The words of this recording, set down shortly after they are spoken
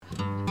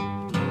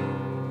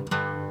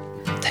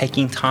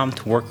taking time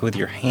to work with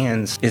your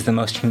hands is the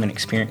most human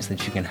experience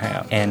that you can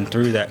have. And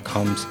through that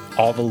comes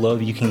all the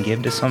love you can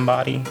give to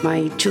somebody.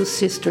 My two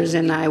sisters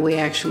and I, we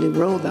actually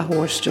rode the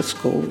horse to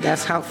school.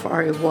 That's how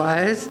far it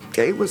was.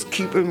 They was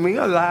keeping me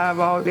alive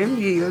all them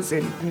years,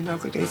 and,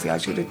 because they said I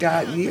should have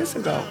died years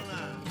ago.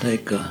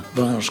 Take a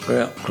bundle of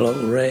scrap,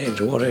 clothes, rags,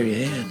 or whatever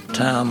you had,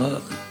 tie them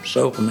up,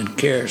 soak them in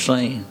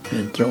kerosene,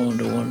 and throw them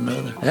to one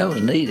another. That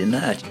was neat and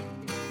nice.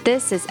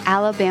 This is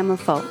Alabama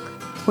Folk,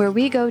 where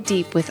we go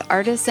deep with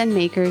artists and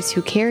makers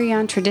who carry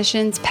on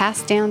traditions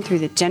passed down through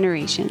the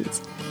generations.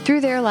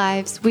 Through their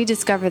lives, we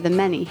discover the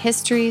many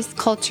histories,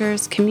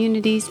 cultures,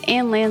 communities,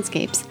 and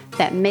landscapes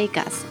that make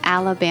us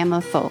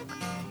Alabama folk.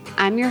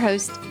 I'm your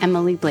host,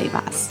 Emily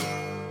Blavas.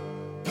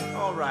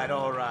 All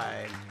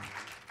right.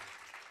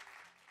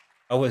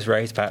 I was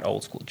raised by an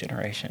old school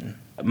generation.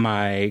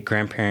 My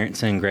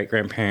grandparents and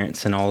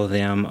great-grandparents and all of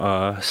them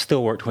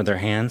still worked with their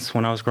hands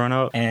when I was growing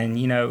up. And,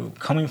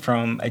 coming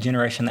from a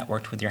generation that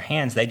worked with your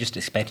hands, they just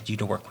expected you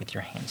to work with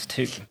your hands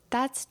too.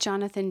 That's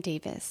Jonathan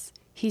Davis.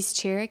 He's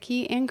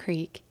Cherokee and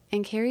Creek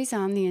and carries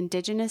on the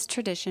indigenous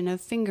tradition of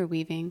finger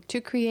weaving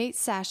to create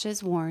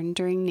sashes worn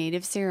during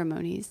Native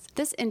ceremonies.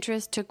 This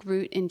interest took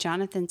root in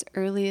Jonathan's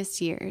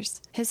earliest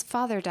years. His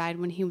father died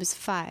when he was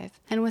 5,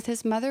 and with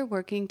his mother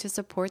working to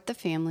support the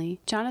family,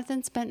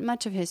 Jonathan spent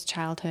much of his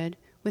childhood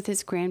with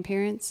his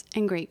grandparents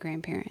and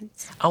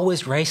great-grandparents. I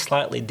was raised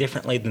slightly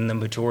differently than the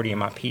majority of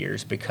my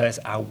peers because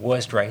I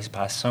was raised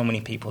by so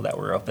many people that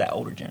were of that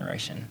older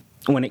generation.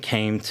 When it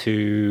came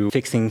to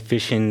fixing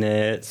fishing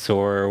nets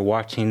or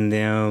watching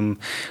them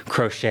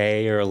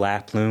crochet or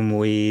lap loom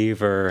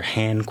weave or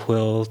hand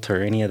quilt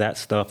or any of that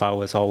stuff, I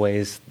was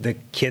always the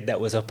kid that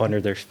was up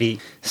under their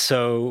feet.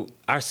 So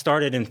I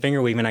started in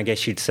finger weaving, I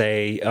guess you'd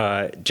say,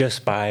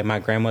 just by my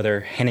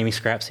grandmother handing me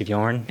scraps of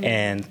yarn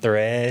and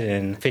thread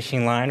and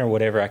fishing line or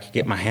whatever I could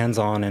get my hands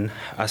on. And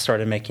I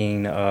started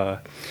making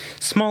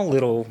small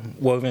little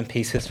woven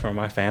pieces for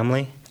my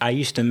family. I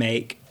used to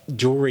make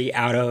jewelry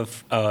out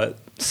of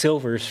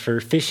silvers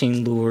for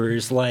fishing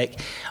lures.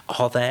 Like,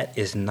 all that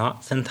is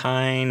knots and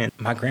tying, and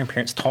my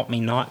grandparents taught me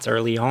knots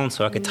early on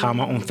so I could tie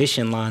my own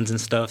fishing lines and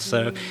stuff.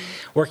 So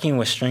working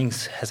with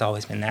strings has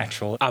always been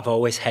natural. I've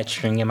always had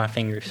string in my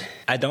fingers.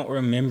 I don't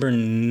remember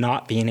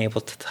not being able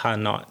to tie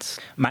knots.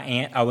 My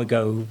aunt, I would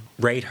go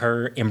raid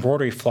her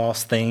embroidery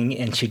floss thing,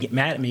 and she'd get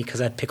mad at me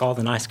because I'd pick all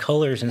the nice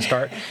colors and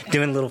start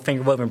doing little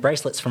finger woven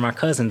bracelets for my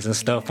cousins and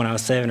stuff when I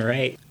was 7 or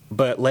 8.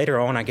 But later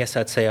on, I guess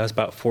I'd say I was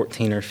about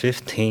 14 or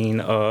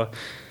 15,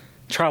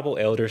 tribal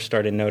elders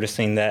started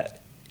noticing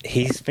that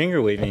he's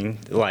finger weaving.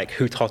 Like,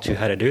 who taught you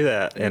how to do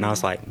that? And I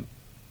was like,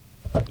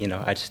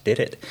 I just did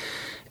it.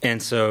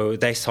 And so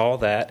they saw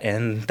that,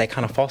 and they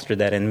kind of fostered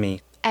that in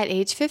me. At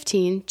age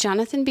 15,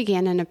 Jonathan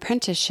began an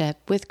apprenticeship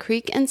with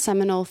Creek and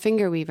Seminole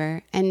finger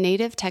weaver and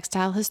Native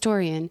textile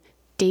historian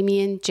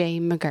Damian J.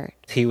 McGirt.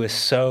 He was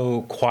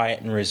so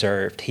quiet and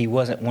reserved. He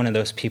wasn't one of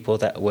those people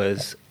that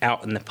was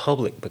out in the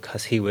public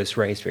because he was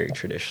raised very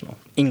traditional.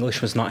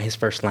 English was not his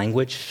first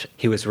language.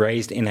 He was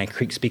raised in a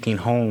Creek-speaking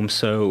home,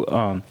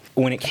 so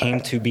when it came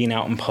to being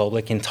out in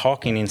public and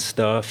talking and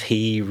stuff,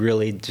 he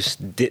really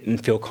just didn't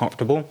feel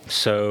comfortable.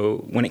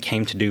 So when it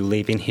came to do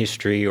leaving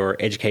history or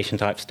education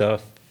type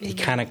stuff, he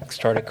kind of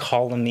started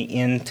calling me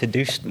in to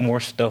do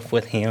more stuff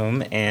with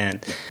him,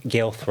 and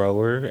Gail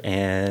Thrower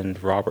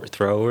and Robert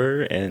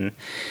Thrower, and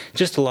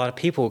just a lot of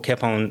people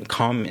kept on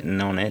commenting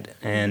on it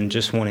and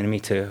just wanted me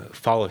to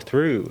follow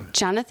through.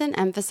 Jonathan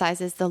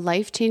emphasizes the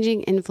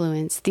life-changing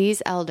influence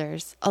these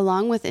elders,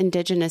 along with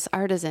indigenous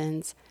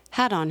artisans,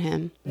 had on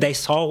him. They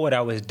saw what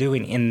I was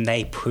doing, and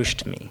they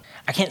pushed me.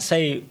 I can't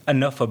say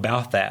enough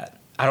about that.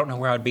 I don't know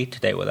where I'd be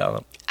today without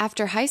them.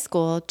 After high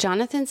school,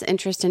 Jonathan's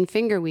interest in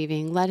finger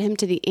weaving led him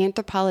to the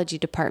anthropology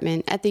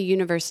department at the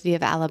University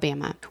of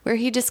Alabama, where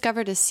he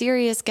discovered a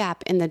serious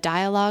gap in the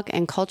dialogue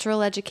and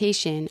cultural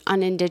education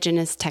on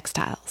indigenous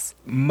textiles.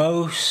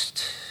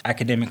 Most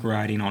academic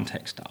writing on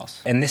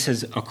textiles, and this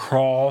is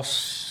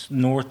across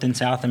North and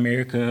South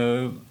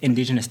America,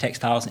 indigenous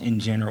textiles in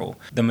general.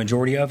 The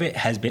majority of it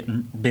has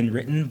been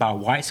written by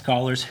white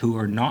scholars who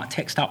are not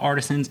textile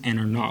artisans and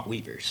are not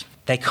weavers.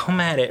 They come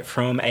at it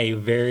from a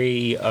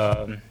very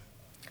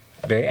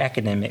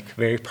academic,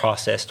 very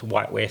processed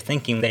white way of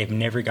thinking. They've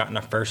never gotten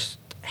a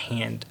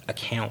first-hand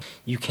account.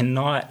 You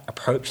cannot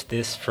approach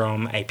this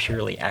from a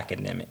purely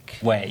academic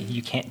way.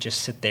 You can't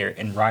just sit there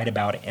and write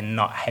about it and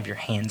not have your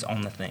hands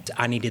on the thing.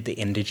 I needed the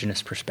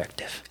indigenous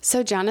perspective.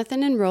 So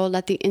Jonathan enrolled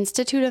at the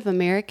Institute of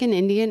American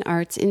Indian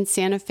Arts in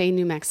Santa Fe,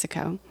 New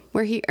Mexico,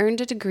 where he earned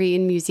a degree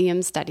in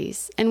museum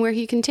studies and where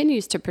he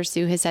continues to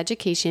pursue his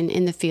education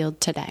in the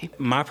field today.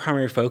 My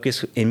primary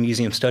focus in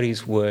museum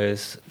studies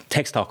was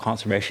textile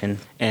conservation,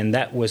 and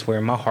that was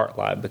where my heart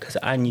lied, because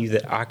I knew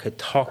that I could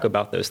talk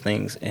about those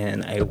things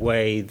in a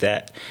way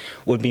that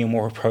would be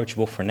more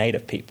approachable for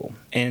Native people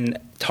and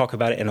talk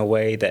about it in a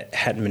way that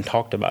hadn't been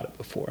talked about it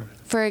before.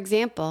 For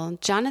example,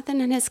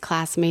 Jonathan and his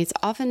classmates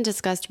often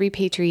discussed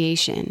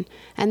repatriation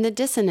and the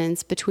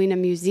dissonance between a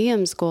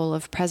museum's goal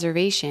of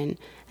preservation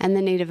and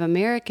the Native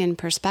American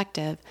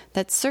perspective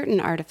that certain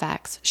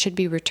artifacts should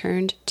be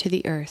returned to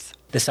the earth.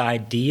 This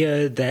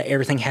idea that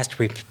everything has to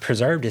be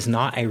preserved is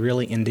not a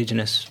really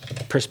indigenous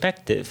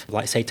perspective.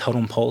 Like, say,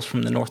 totem poles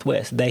from the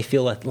Northwest. They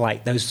feel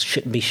like those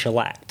shouldn't be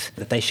shellacked,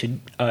 that they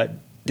should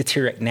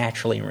deteriorate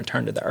naturally and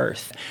return to the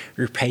earth.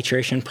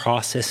 Repatriation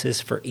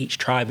processes for each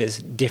tribe is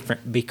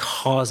different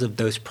because of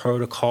those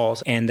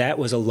protocols, and that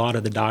was a lot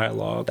of the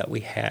dialogue that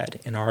we had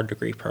in our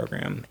degree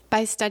program.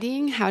 By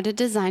studying how to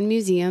design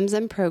museums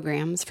and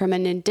programs from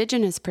an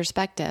indigenous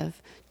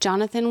perspective,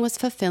 Jonathan was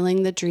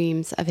fulfilling the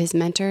dreams of his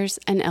mentors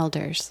and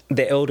elders.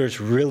 The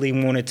elders really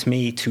wanted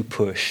me to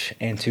push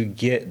and to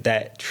get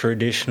that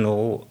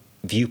traditional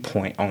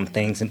viewpoint on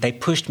things, and they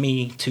pushed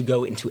me to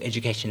go into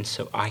education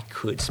so I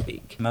could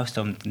speak. Most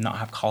of them did not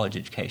have college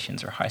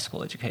educations or high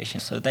school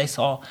education, so they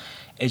saw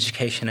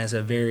education as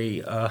a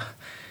very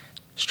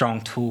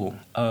strong tool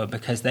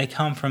because they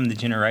come from the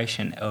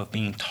generation of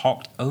being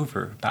talked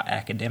over by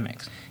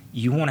academics.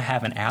 You want to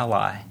have an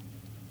ally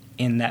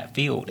in that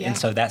field, and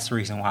so that's the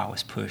reason why I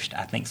was pushed,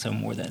 I think, so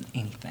more than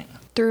anything.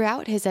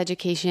 Throughout his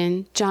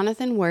education,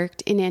 Jonathan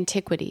worked in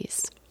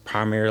antiquities.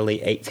 Primarily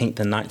 18th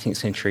and 19th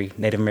century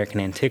Native American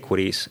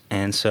antiquities.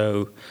 And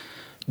so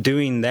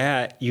doing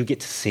that, you get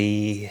to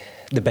see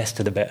the best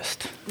of the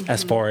best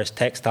as far as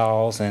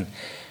textiles and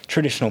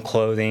traditional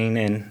clothing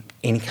and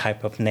any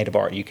type of Native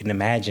art you can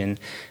imagine.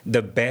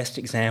 The best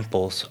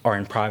examples are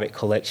in private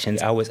collections.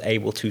 I was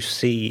able to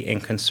see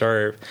and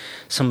conserve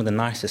some of the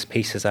nicest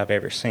pieces I've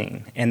ever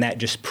seen. And that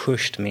just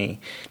pushed me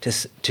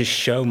to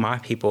show my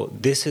people,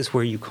 this is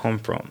where you come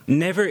from.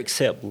 Never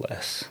accept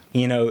less.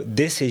 You know,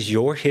 this is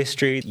your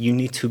history. You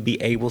need to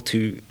be able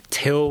to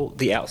tell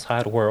the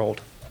outside world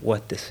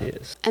what this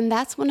is. And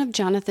that's one of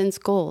Jonathan's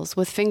goals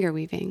with finger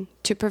weaving,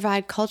 to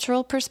provide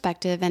cultural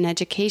perspective and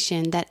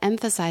education that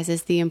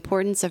emphasizes the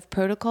importance of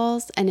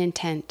protocols and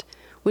intent,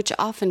 which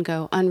often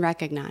go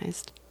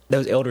unrecognized.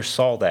 Those elders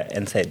saw that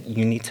and said,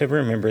 you need to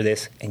remember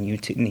this and you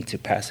need to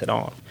pass it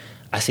on.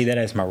 I see that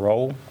as my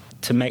role,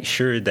 to make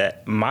sure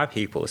that my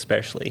people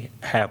especially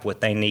have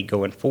what they need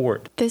going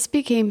forward. This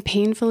became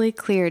painfully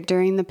clear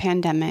during the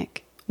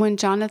pandemic, when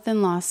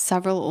Jonathan lost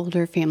several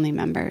older family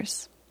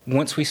members.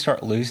 Once we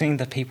start losing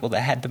the people that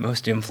had the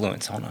most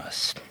influence on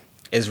us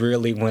is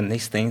really when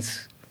these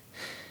things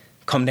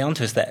come down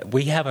to us, that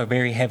we have a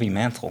very heavy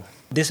mantle.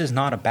 This is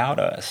not about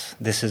us.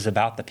 This is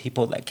about the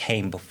people that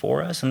came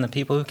before us and the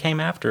people who came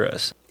after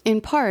us.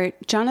 In part,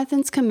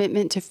 Jonathan's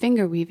commitment to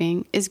finger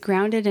weaving is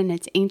grounded in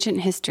its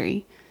ancient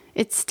history,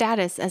 its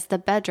status as the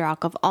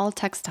bedrock of all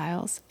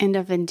textiles, and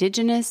of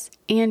indigenous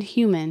and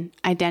human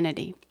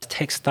identity.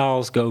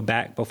 Textiles go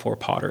back before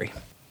pottery.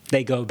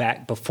 They go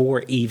back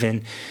before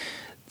even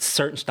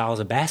certain styles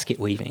of basket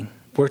weaving.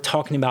 We're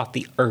talking about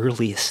the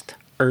earliest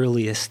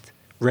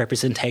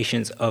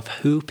representations of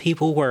who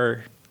people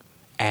were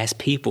as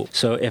people.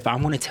 So if I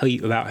want to tell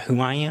you about who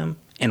I am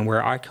and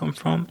where I come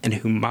from and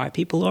who my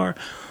people are,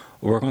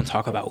 we're going to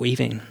talk about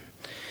weaving.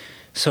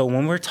 So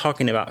when we're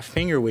talking about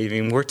finger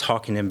weaving, we're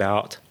talking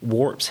about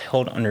warps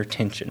held under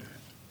tension.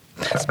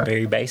 That's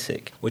very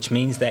basic, which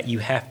means that you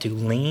have to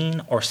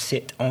lean or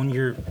sit on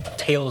your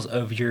tails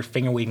of your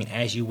finger weaving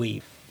as you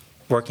weave.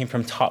 Working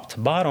from top to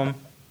bottom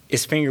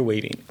is finger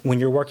weaving.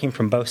 When you're working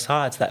from both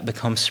sides, that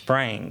becomes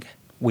sprang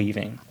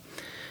weaving.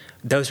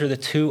 Those are the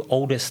two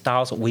oldest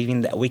styles of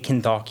weaving that we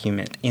can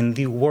document in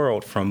the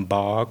world, from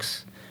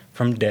bogs,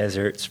 from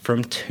deserts,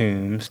 from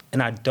tombs.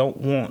 And I don't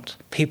want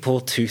people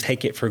to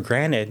take it for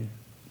granted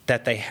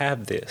that they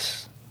have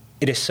this.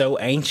 It is so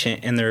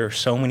ancient, and there are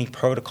so many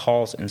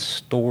protocols and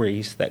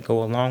stories that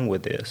go along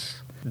with this,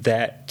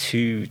 that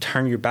to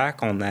turn your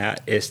back on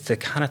that is to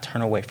kind of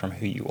turn away from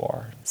who you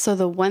are. So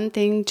the one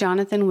thing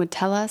Jonathan would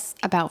tell us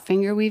about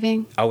finger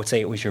weaving? I would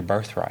say it was your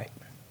birthright.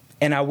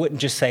 And I wouldn't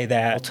just say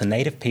that to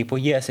Native people.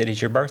 Yes, it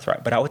is your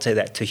birthright, but I would say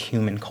that to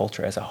human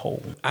culture as a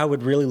whole. I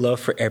would really love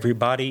for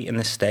everybody in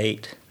the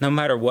state, no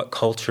matter what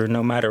culture,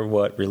 no matter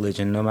what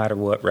religion, no matter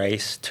what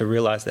race, to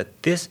realize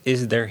that this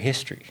is their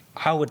history.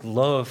 I would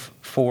love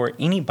for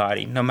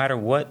anybody, no matter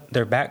what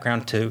their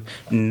background, to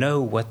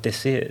know what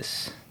this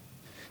is,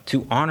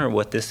 to honor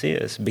what this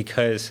is,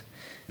 because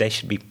they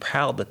should be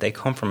proud that they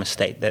come from a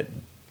state that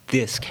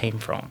this came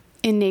from.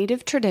 In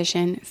Native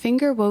tradition,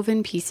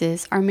 finger-woven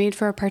pieces are made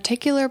for a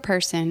particular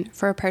person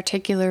for a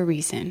particular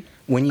reason.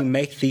 When you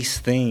make these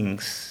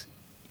things,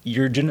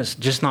 you're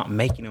just not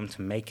making them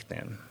to make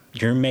them.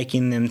 You're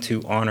making them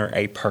to honor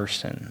a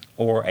person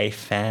or a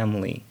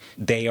family.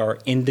 They are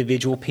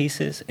individual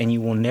pieces, and you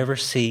will never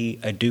see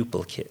a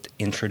duplicate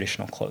in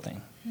traditional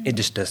clothing. It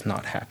just does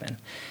not happen.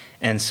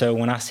 And so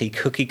when I see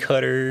cookie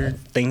cutter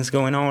things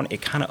going on,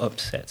 it kind of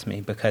upsets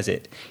me because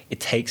it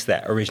takes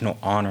that original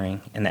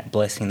honoring and that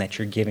blessing that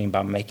you're giving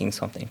by making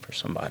something for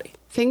somebody.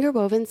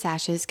 Finger-woven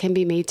sashes can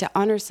be made to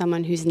honor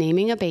someone who's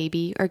naming a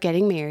baby or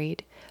getting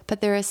married, but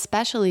they're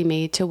especially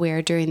made to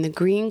wear during the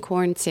green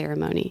corn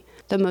ceremony,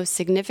 the most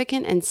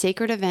significant and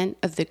sacred event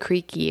of the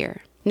Creek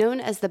year.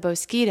 Known as the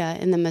Bosquita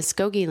in the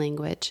Muskogee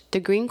language, the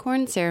green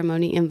corn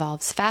ceremony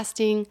involves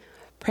fasting,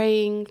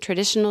 praying,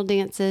 traditional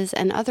dances,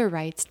 and other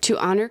rites to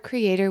honor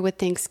Creator with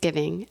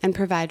thanksgiving and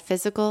provide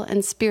physical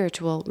and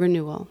spiritual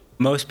renewal.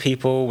 Most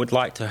people would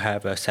like to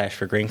have a sash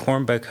for green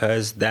corn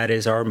because that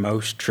is our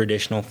most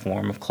traditional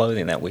form of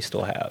clothing that we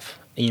still have.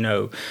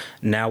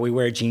 Now we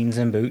wear jeans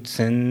and boots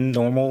and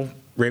normal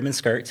ribbon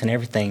skirts and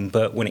everything,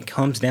 but when it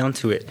comes down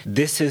to it,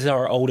 this is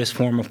our oldest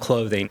form of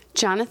clothing.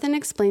 Jonathan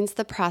explains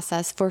the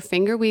process for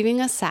finger weaving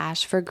a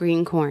sash for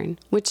green corn,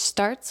 which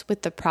starts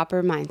with the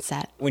proper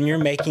mindset. When you're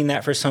making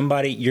that for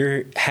somebody,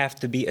 you have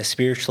to be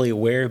spiritually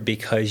aware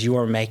because you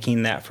are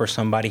making that for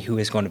somebody who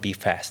is going to be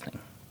fasting,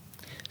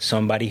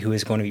 somebody who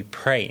is going to be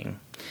praying.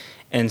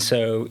 And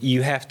so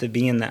you have to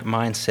be in that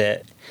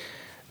mindset.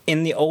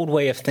 In the old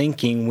way of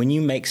thinking, when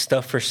you make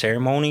stuff for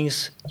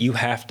ceremonies, you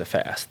have to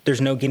fast.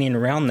 There's no getting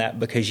around that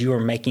because you are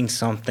making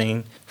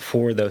something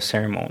for those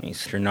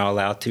ceremonies. You're not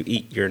allowed to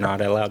eat. You're not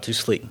allowed to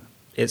sleep.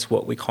 It's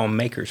what we call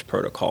maker's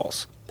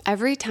protocols.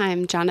 Every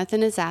time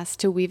Jonathan is asked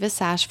to weave a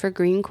sash for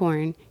green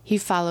corn, he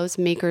follows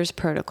maker's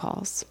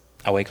protocols.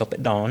 I wake up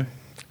at dawn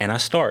and I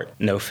start.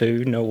 No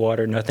food, no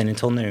water, nothing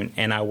until noon.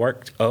 And I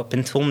worked up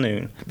until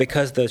noon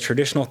because the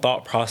traditional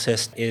thought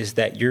process is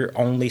that you're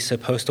only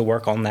supposed to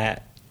work on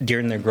that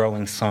during the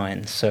growing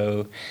sun,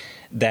 so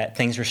that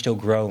things are still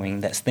growing,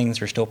 that things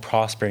are still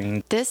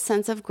prospering. This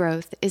sense of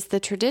growth is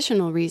the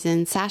traditional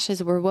reason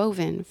sashes were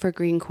woven for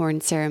green corn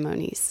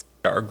ceremonies.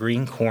 Our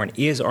green corn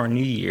is our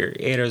new year.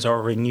 It is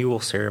our renewal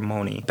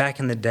ceremony.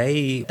 Back in the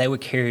day, they would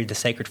carry the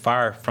sacred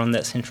fire from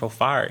that central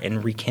fire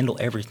and rekindle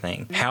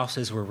everything.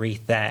 Houses were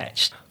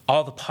rethatched.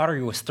 All the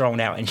pottery was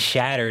thrown out and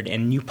shattered,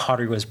 and new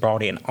pottery was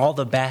brought in. All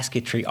the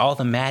basketry, all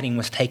the matting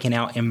was taken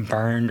out and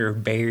burned or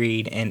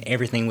buried, and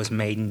everything was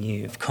made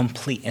new.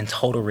 Complete and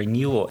total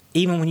renewal.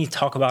 Even when you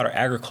talk about our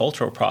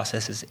agricultural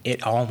processes,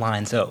 it all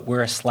lines up.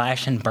 We're a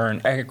slash and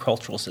burn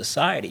agricultural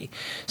society.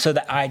 So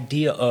the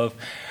idea of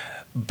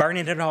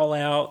burning it all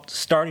out,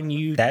 starting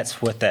new,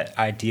 that's what that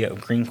idea of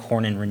green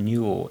corn and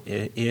renewal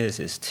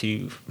is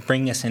to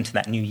bring us into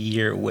that new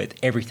year with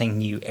everything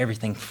new,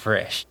 everything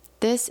fresh.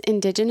 This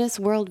indigenous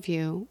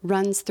worldview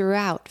runs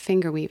throughout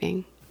finger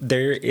weaving.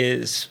 There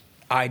is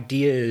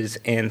ideas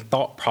and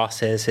thought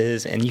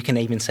processes, and you can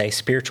even say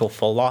spiritual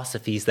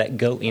philosophies that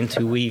go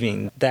into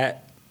weaving.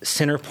 That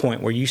center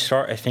point where you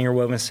start a finger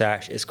woven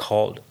sash is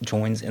called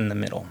joins in the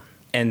middle.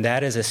 And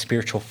that is a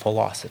spiritual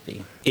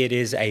philosophy. It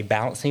is a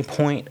balancing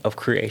point of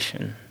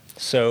creation.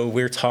 So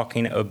we're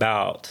talking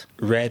about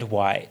red,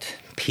 white,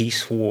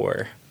 peace,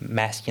 war,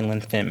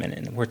 masculine,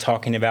 feminine. We're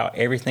talking about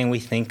everything we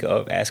think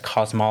of as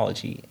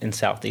cosmology in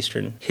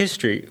Southeastern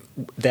history,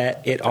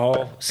 that it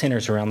all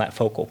centers around that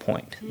focal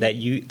point,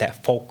 that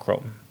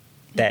fulcrum,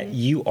 that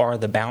you are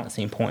the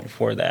balancing point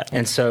for that.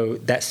 And so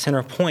that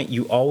center point,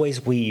 you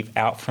always weave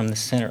out from the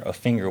center of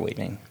finger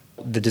weaving.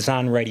 The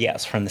design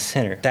radiates from the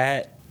center.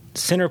 That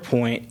center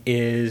point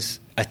is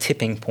a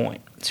tipping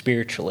point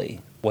spiritually.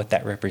 What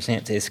that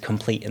represents is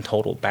complete and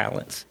total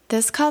balance.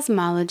 This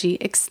cosmology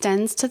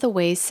extends to the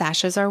way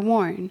sashes are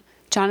worn.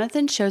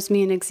 Jonathan shows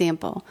me an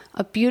example,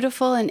 a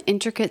beautiful and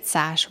intricate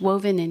sash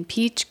woven in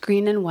peach,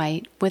 green, and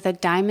white with a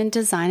diamond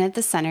design at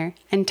the center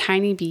and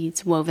tiny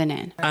beads woven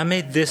in. I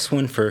made this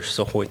one for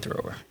Sahoy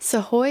Thrower.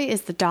 Sahoy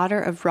is the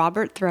daughter of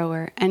Robert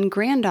Thrower and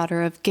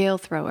granddaughter of Gail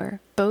Thrower,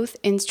 both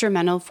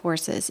instrumental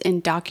forces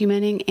in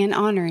documenting and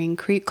honoring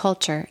Creek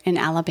culture in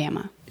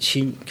Alabama.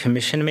 She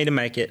commissioned me to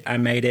make it. I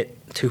made it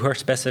to her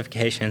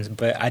specifications,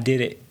 but I did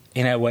it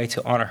in a way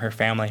to honor her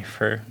family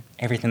for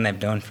everything they've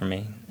done for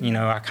me.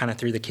 I kind of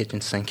threw the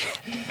kitchen sink.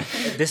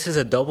 This is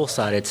a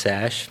double-sided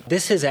sash.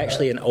 This is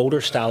actually an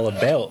older style of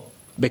belt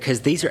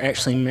because these are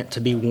actually meant to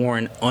be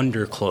worn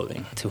under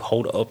clothing to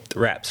hold up the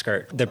wrap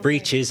skirt. The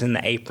breeches and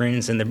the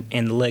aprons and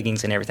the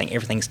leggings and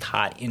everything's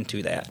tied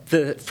into that.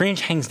 The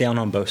fringe hangs down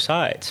on both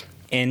sides.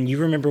 And you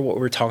remember what we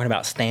were talking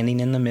about,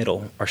 standing in the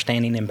middle or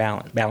standing in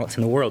balance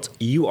in the worlds.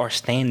 You are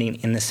standing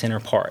in the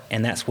center part,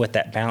 and that's what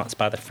that balance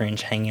by the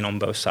fringe hanging on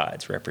both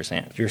sides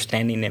represents. You're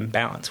standing in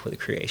balance with the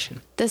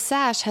creation. The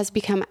sash has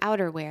become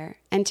outerwear,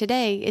 and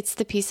today it's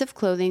the piece of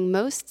clothing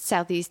most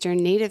Southeastern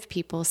Native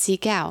people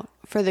seek out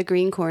for the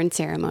green corn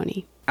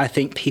ceremony. I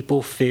think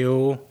people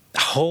feel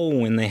whole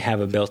when they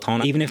have a belt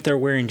on, even if they're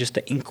wearing just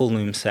an ankle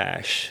loom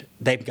sash.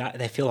 They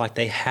feel like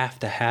they have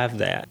to have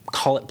that.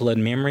 Call it blood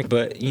memory,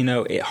 but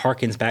it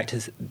harkens back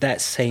to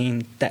that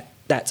saying that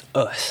that's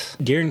us.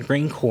 During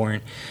green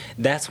corn,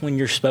 that's when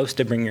you're supposed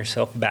to bring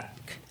yourself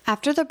back.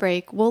 After the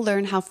break, we'll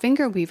learn how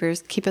finger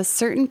weavers keep a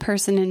certain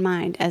person in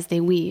mind as they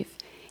weave,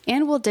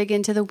 and we'll dig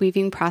into the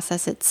weaving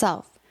process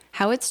itself,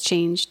 how it's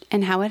changed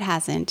and how it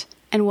hasn't,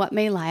 and what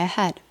may lie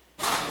ahead.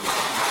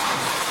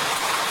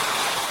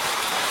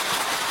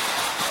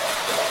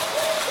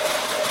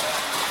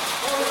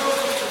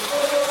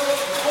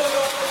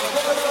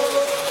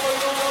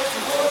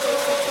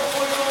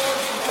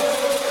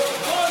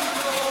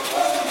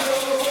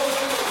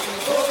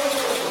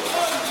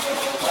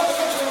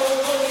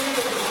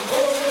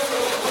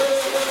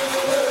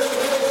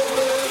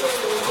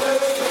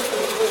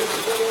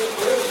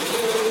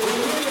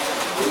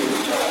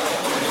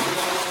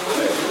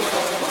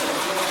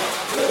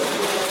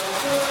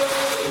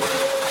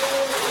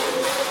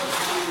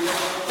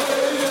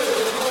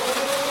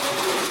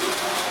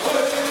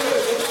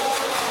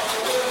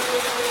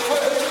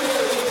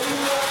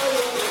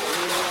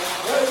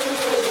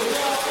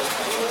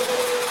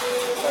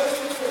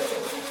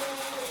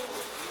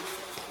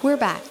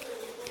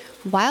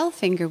 While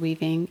finger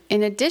weaving,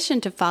 in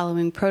addition to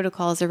following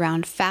protocols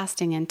around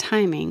fasting and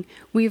timing,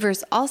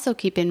 weavers also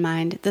keep in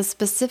mind the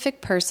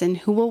specific person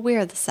who will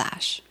wear the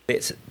sash.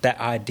 It's that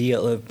idea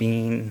of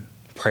being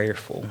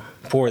prayerful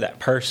for that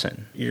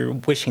person. You're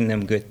wishing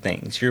them good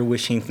things. You're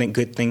wishing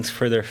good things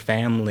for their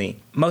family.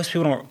 Most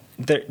people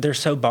they're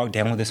so bogged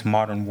down with this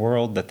modern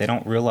world that they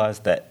don't realize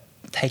that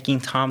taking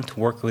time to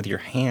work with your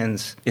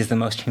hands is the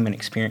most human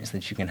experience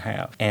that you can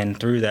have. And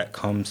through that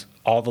comes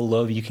all the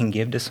love you can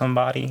give to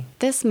somebody.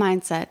 This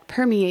mindset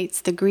permeates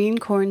the green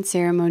corn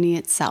ceremony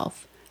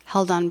itself,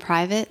 held on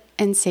private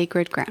and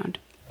sacred ground.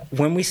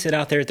 When we sit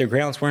out there at the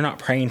grounds, we're not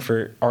praying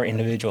for our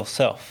individual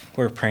self.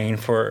 We're praying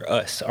for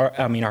us,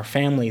 our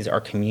families,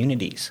 our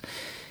communities.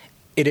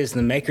 It is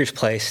the maker's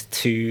place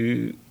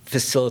to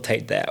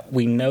facilitate that.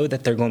 We know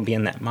that they're going to be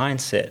in that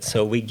mindset,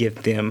 so we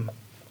give them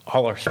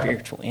all our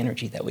spiritual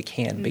energy that we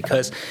can,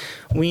 because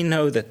we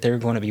know that they're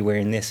going to be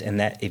wearing this, and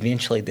that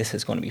eventually this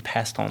is going to be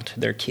passed on to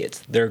their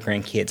kids, their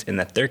grandkids, and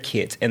that their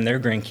kids and their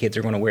grandkids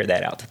are going to wear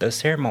that out to those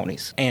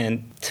ceremonies.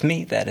 And to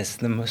me, that is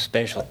the most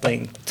special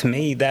thing. To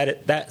me,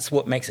 that's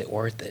what makes it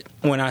worth it.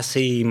 When I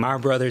see my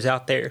brothers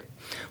out there,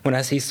 when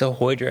I see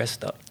Sohoy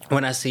dressed up,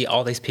 when I see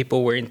all these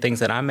people wearing things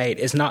that I made,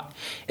 it's not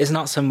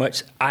so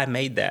much I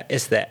made that,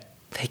 it's that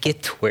they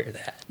get to wear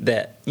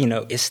that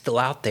is still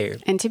out there.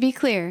 And to be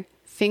clear,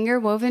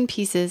 finger-woven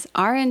pieces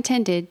are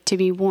intended to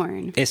be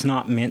worn. It's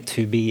not meant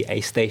to be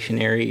a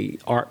stationary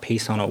art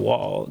piece on a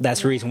wall.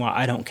 That's the reason why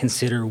I don't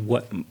consider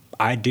what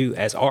I do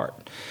as art.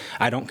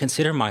 I don't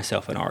consider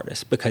myself an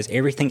artist, because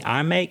everything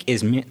I make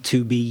is meant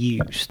to be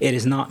used. It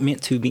is not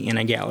meant to be in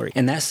a gallery.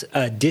 And that's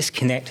a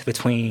disconnect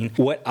between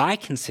what I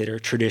consider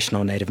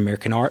traditional Native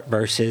American art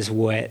versus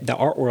what the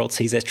art world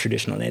sees as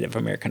traditional Native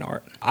American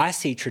art. I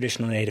see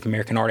traditional Native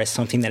American art as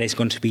something that is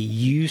going to be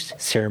used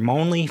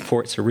ceremonially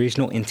for its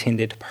original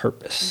intended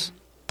purpose.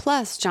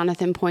 Plus,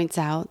 Jonathan points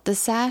out, the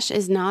sash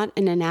is not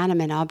an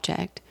inanimate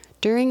object.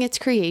 During its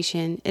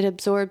creation, it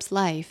absorbs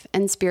life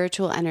and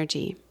spiritual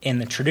energy. In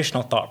the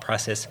traditional thought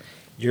process,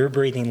 you're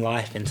breathing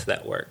life into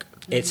that work.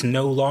 It's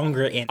no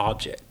longer an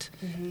object.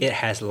 It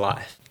has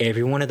life.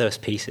 Every one of those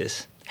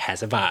pieces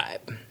has a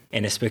vibe.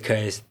 And it's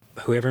because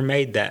whoever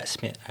made that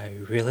spent a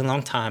really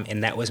long time,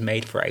 and that was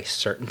made for a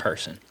certain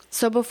person.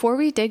 So before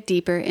we dig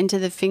deeper into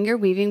the finger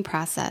weaving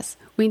process,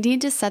 we need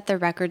to set the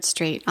record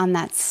straight on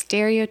that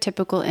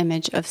stereotypical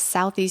image of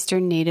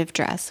Southeastern Native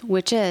dress,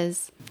 which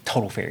is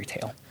total fairy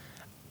tale.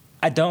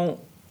 I don't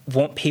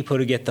want people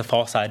to get the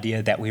false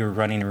idea that we were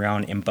running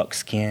around in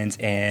buckskins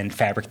and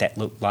fabric that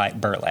looked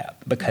like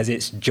burlap, because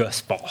it's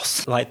just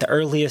false. Like, the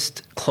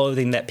earliest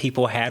clothing that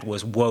people had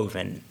was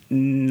woven,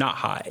 not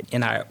hide.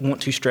 And I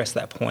want to stress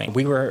that point.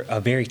 We were a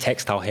very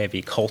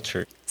textile-heavy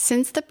culture.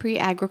 Since the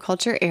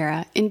pre-agriculture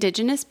era,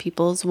 Indigenous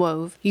peoples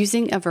wove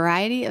using a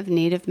variety of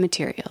native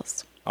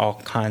materials. All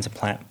kinds of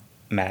plant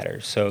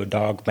matter. So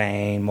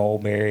dogbane,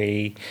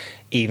 mulberry,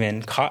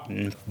 even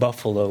cotton,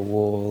 buffalo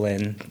wool,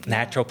 and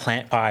natural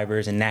plant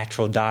fibers and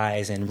natural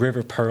dyes and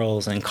river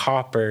pearls and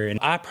copper. And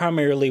I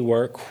primarily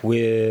work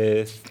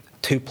with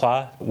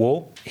 2-ply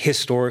wool.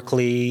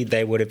 Historically,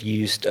 they would have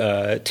used 2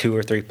 or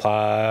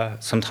 3-ply,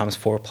 sometimes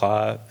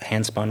 4-ply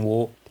hand-spun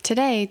wool.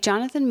 Today,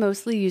 Jonathan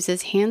mostly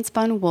uses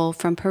hand-spun wool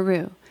from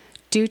Peru,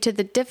 due to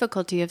the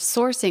difficulty of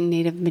sourcing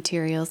native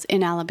materials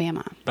in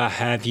Alabama. I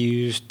have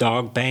used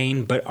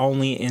dogbane, but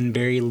only in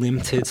very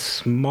limited,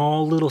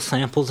 small little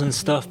samples and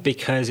stuff,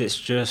 because it's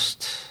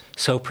just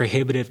so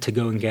prohibitive to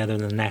go and gather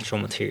the natural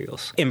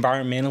materials.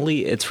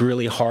 Environmentally, it's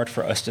really hard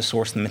for us to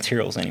source the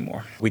materials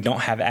anymore. We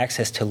don't have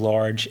access to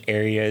large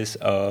areas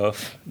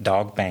of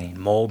dogbane,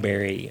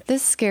 mulberry.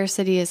 This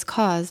scarcity is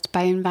caused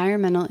by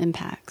environmental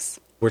impacts.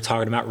 We're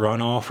talking about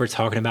runoff. We're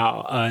talking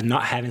about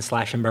not having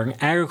slash and burn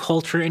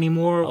agriculture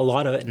anymore. A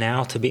lot of it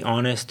now, to be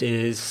honest,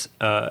 is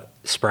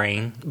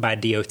spraying by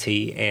DOT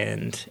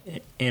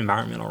and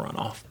environmental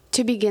runoff.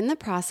 To begin the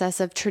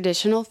process of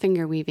traditional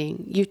finger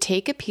weaving, you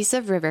take a piece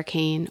of river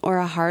cane or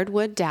a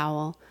hardwood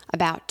dowel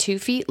about 2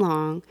 feet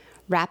long,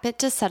 wrap it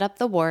to set up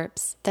the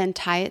warps, then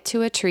tie it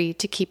to a tree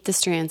to keep the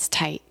strands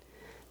tight.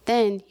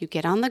 Then you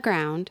get on the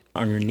ground.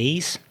 On your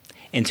knees,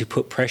 and to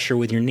put pressure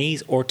with your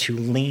knees, or to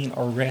lean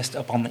or rest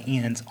up on the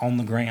ends on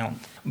the ground.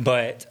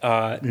 But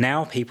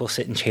now people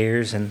sit in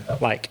chairs and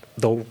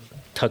they'll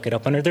tuck it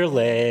up under their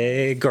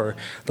leg, or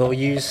they'll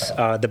use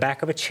the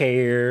back of a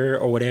chair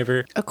or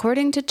whatever.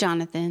 According to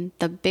Jonathan,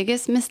 the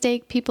biggest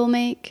mistake people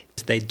make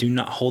is they do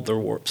not hold their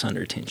warps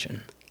under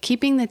tension.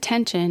 Keeping the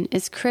tension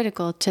is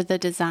critical to the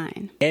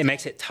design. It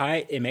makes it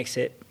tight, it makes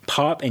it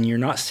pop, and you're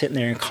not sitting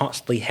there and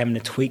constantly having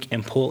to tweak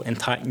and pull and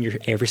tighten your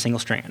every single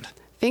strand.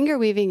 Finger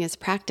weaving is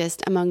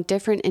practiced among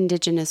different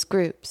indigenous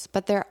groups,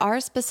 but there are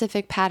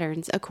specific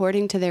patterns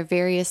according to their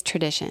various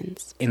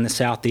traditions. In the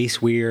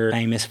Southeast, we're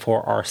famous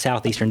for our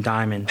Southeastern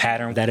diamond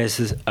pattern. That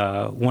is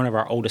one of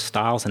our oldest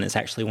styles, and it's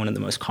actually one of the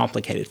most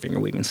complicated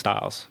finger weaving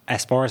styles.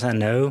 As far as I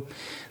know,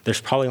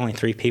 there's probably only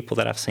 3 people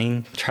that I've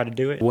seen try to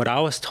do it. What I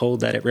was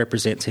told that it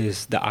represents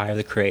is the eye of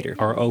the Creator,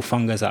 or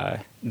Ofunga's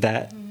eye.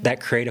 that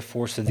creative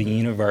force of the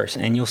universe.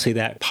 And you'll see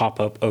that pop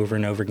up over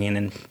and over again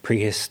in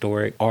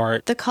prehistoric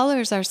art. The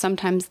colors are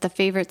sometimes the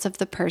favorites of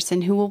the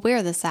person who will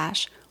wear the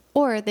sash,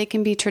 or they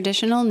can be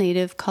traditional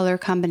native color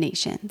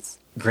combinations.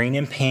 Green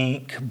and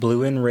pink,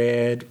 blue and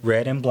red,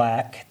 red and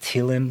black,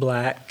 teal and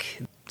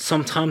black.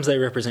 Sometimes they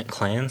represent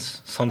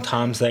clans.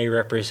 Sometimes they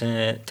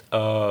represent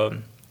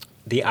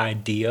the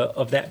idea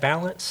of that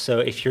balance. So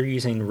if you're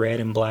using red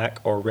and black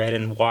or red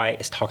and white,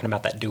 it's talking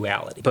about that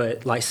duality.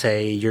 But like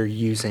say you're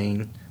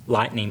using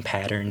lightning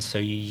patterns, so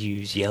you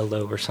use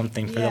yellow or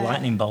something for the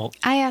lightning bolt.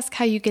 I ask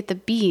how you get the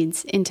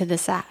beads into the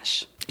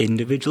sash.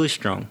 Individually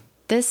strung.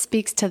 This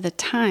speaks to the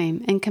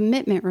time and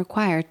commitment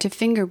required to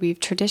finger weave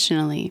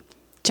traditionally.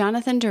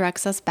 Jonathan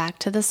directs us back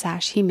to the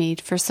sash he made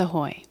for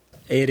Sahoy.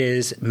 It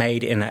is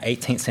made in an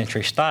 18th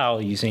century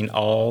style using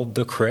all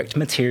the correct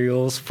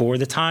materials for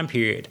the time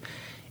period.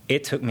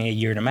 It took me a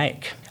year to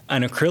make.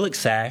 An acrylic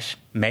sash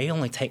may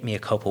only take me a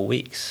couple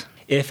weeks.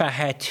 If I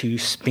had to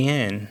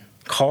spin,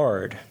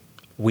 card,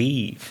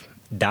 weave,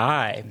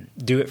 dye,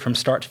 do it from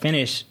start to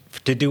finish,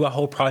 to do a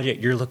whole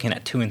project, you're looking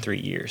at 2 and 3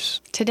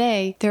 years.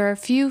 Today, there are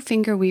few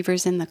finger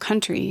weavers in the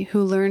country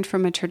who learned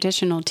from a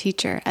traditional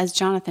teacher, as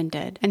Jonathan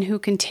did, and who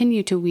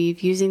continue to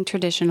weave using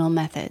traditional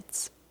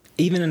methods.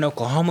 Even in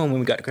Oklahoma, when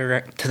we got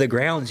to the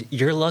grounds,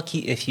 you're lucky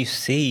if you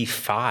see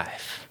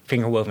 5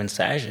 finger-woven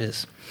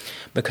sashes,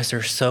 because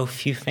there's so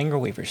few finger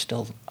weavers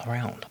still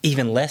around,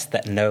 even less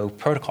that know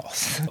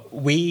protocols.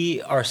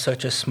 We are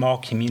such a small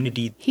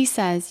community. He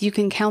says you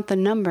can count the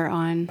number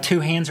on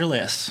 2 hands or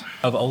less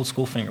of old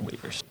school finger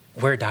weavers.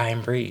 We're a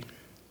dying breed.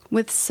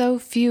 With so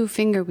few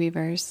finger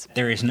weavers,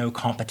 there is no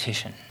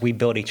competition. We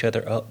build each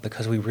other up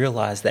because we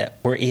realize that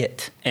we're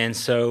it. And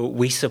so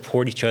we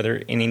support each other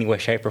in any way,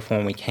 shape, or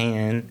form we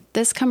can.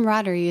 This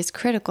camaraderie is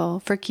critical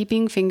for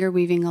keeping finger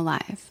weaving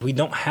alive. We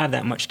don't have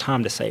that much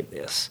time to save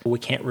this. We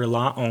can't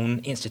rely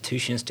on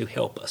institutions to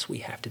help us. We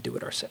have to do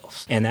it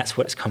ourselves. And that's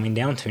what it's coming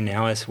down to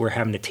now, is we're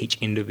having to teach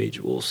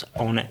individuals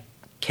on it,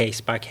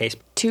 case by case.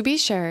 To be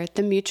sure,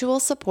 the mutual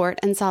support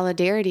and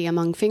solidarity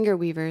among finger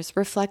weavers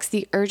reflects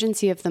the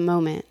urgency of the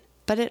moment.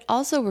 But it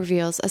also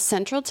reveals a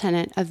central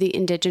tenet of the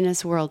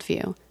Indigenous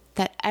worldview,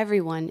 that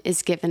everyone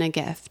is given a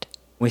gift.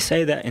 We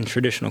say that in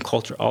traditional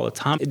culture all the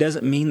time. It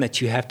doesn't mean that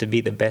you have to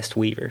be the best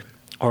weaver,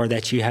 or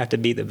that you have to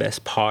be the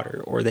best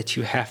potter, or that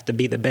you have to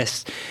be the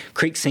best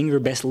creek singer,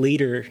 best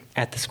leader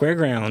at the square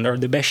ground, or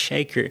the best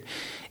shaker.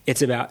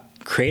 It's about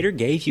Creator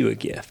gave you a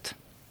gift.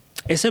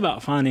 It's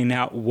about finding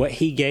out what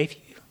He gave you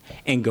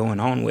and going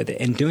on with it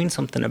and doing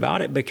something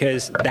about it,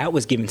 because that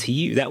was given to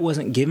you. That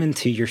wasn't given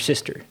to your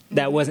sister.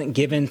 That wasn't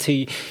given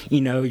to,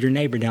 your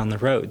neighbor down the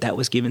road. That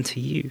was given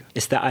to you.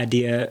 It's the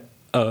idea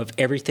of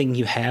everything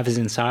you have is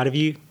inside of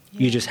you.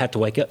 You just have to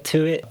wake up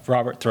to it.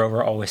 Robert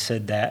Thrower always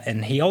said that,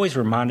 and he always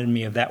reminded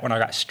me of that when I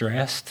got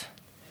stressed.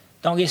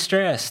 Don't get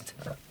stressed.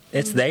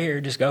 It's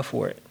there. Just go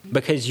for it,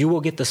 because you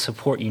will get the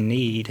support you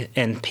need,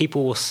 and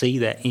people will see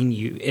that in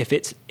you. If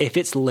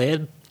it's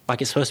led like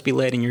it's supposed to be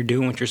led and you're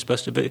doing what you're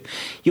supposed to do,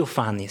 you'll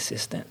find the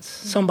assistance.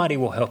 Somebody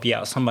will help you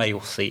out. Somebody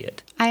will see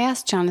it. I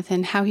asked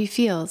Jonathan how he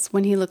feels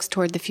when he looks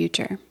toward the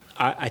future.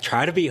 I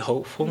try to be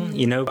hopeful.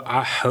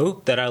 I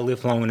hope that I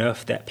live long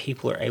enough that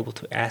people are able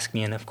to ask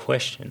me enough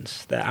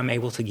questions, that I'm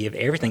able to give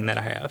everything that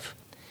I have,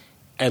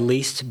 at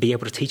least be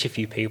able to teach a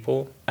few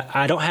people.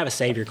 I don't have a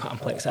savior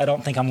complex. I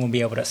don't think I'm going to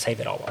be able to save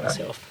it all by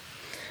myself.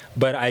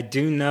 But I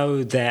do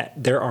know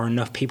that there are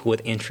enough people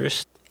with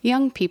interest.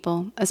 Young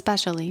people,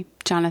 especially,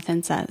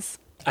 Jonathan says.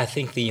 I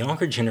think the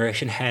younger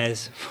generation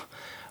has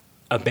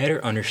a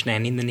better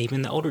understanding than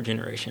even the older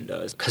generation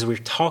does, because we're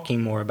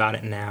talking more about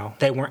it now.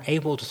 They weren't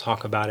able to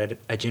talk about it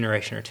a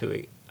generation or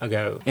two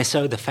ago. And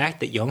so the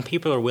fact that young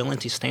people are willing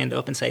to stand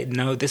up and say,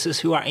 no, this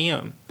is who I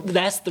am,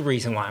 that's the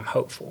reason why I'm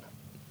hopeful.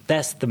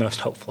 That's the most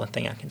hopeful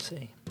thing I can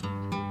see.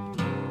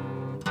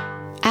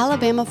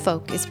 Alabama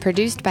Folk is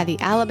produced by the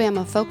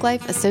Alabama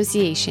Folklife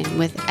Association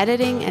with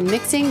editing and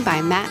mixing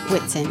by Matt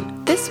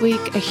Whitson. This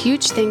week, a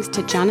huge thanks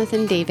to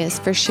Jonathan Davis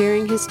for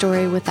sharing his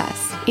story with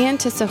us, and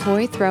to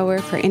Sahoy Thrower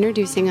for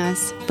introducing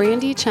us,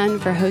 Brandy Chun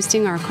for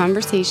hosting our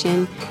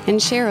conversation, and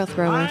Cheryl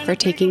Thrower for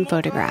taking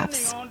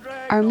photographs.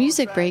 Our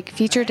music break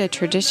featured a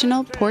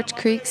traditional Porch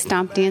Creek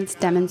stomp dance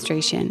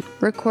demonstration,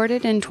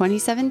 recorded in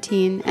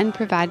 2017 and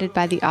provided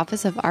by the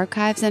Office of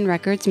Archives and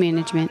Records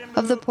Management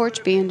of the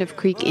Porch Band of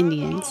Creek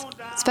Indians.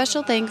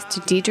 Special thanks to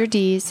Deidre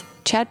Dees,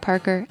 Chad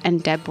Parker,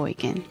 and Deb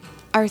Boykin.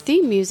 Our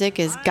theme music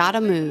is Gotta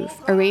Move,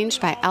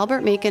 arranged by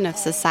Albert Macon of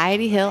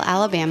Society Hill,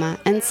 Alabama,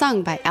 and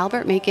sung by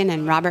Albert Macon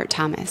and Robert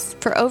Thomas.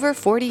 For over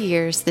 40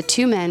 years, the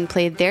two men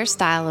played their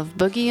style of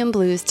boogie and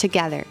blues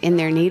together in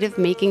their native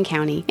Macon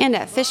County and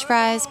at fish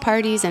fries,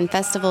 parties, and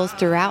festivals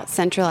throughout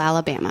central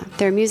Alabama.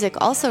 Their music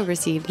also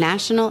received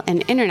national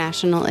and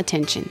international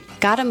attention.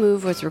 Gotta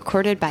Move was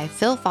recorded by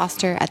Phil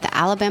Foster at the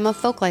Alabama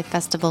Folklife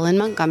Festival in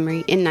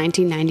Montgomery in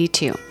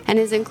 1992 and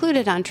is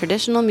included on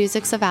Traditional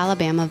Musics of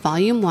Alabama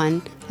Volume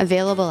 1,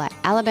 available at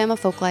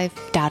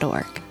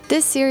alabamafolklife.org.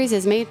 This series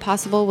is made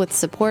possible with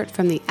support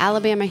from the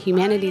Alabama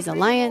Humanities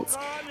Alliance,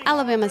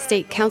 Alabama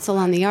State Council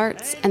on the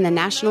Arts, and the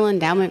National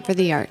Endowment for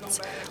the Arts.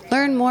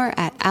 Learn more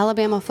at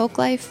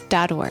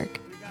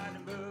alabamafolklife.org.